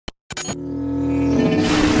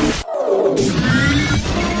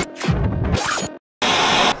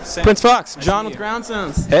Prince Fox, Jon with Ground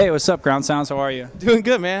Sounds. Hey, what's up, Ground Sounds? How are you? Doing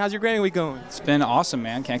good, man. How's your Grammy week going? It's been awesome,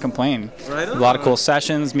 man. Can't complain. Right on. A lot of cool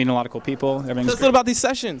sessions, meeting a lot of cool people. Everything's Tell us a little about these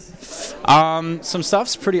sessions. Some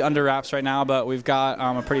stuff's pretty under wraps right now, but we've got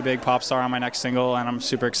a pretty big pop star on my next single, and I'm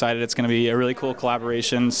super excited. It's going to be a really cool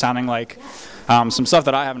collaboration, sounding like some stuff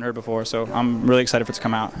that I haven't heard before. So I'm really excited for it to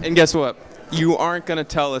come out. And guess what? You aren't gonna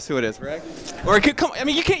tell us who it is, right? Or it could come. I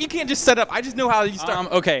mean, you can't just set up. I just know how you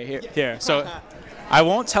start. Okay, here. So I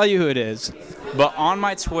won't tell you who it is, but on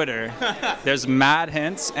my Twitter, there's mad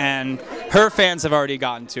hints, and her fans have already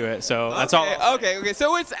gotten to it. So that's all. Okay.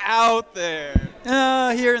 So it's out there.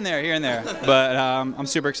 Here and there. But I'm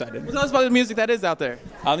super excited. Well, tell us about the music that is out there.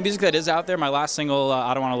 The music that is out there, my last single,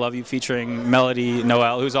 I Don't Want to Love You, featuring Melody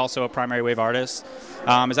Noel, who's also a primary wave artist,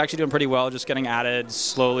 is actually doing pretty well, just getting added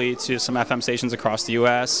slowly to some FM stations across the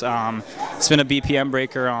U.S. It's been a BPM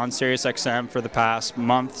breaker on SiriusXM for the past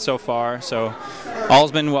month so far, so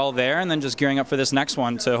all's been well there, and then just gearing up for this next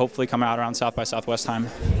one to hopefully come out around South by Southwest time.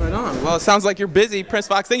 Right on. Well, it sounds like you're busy. Prince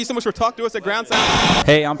Fox, thank you so much for talking to us at Ground Sound.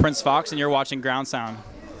 Hey, I'm Prince Fox, and you're watching Ground Sound.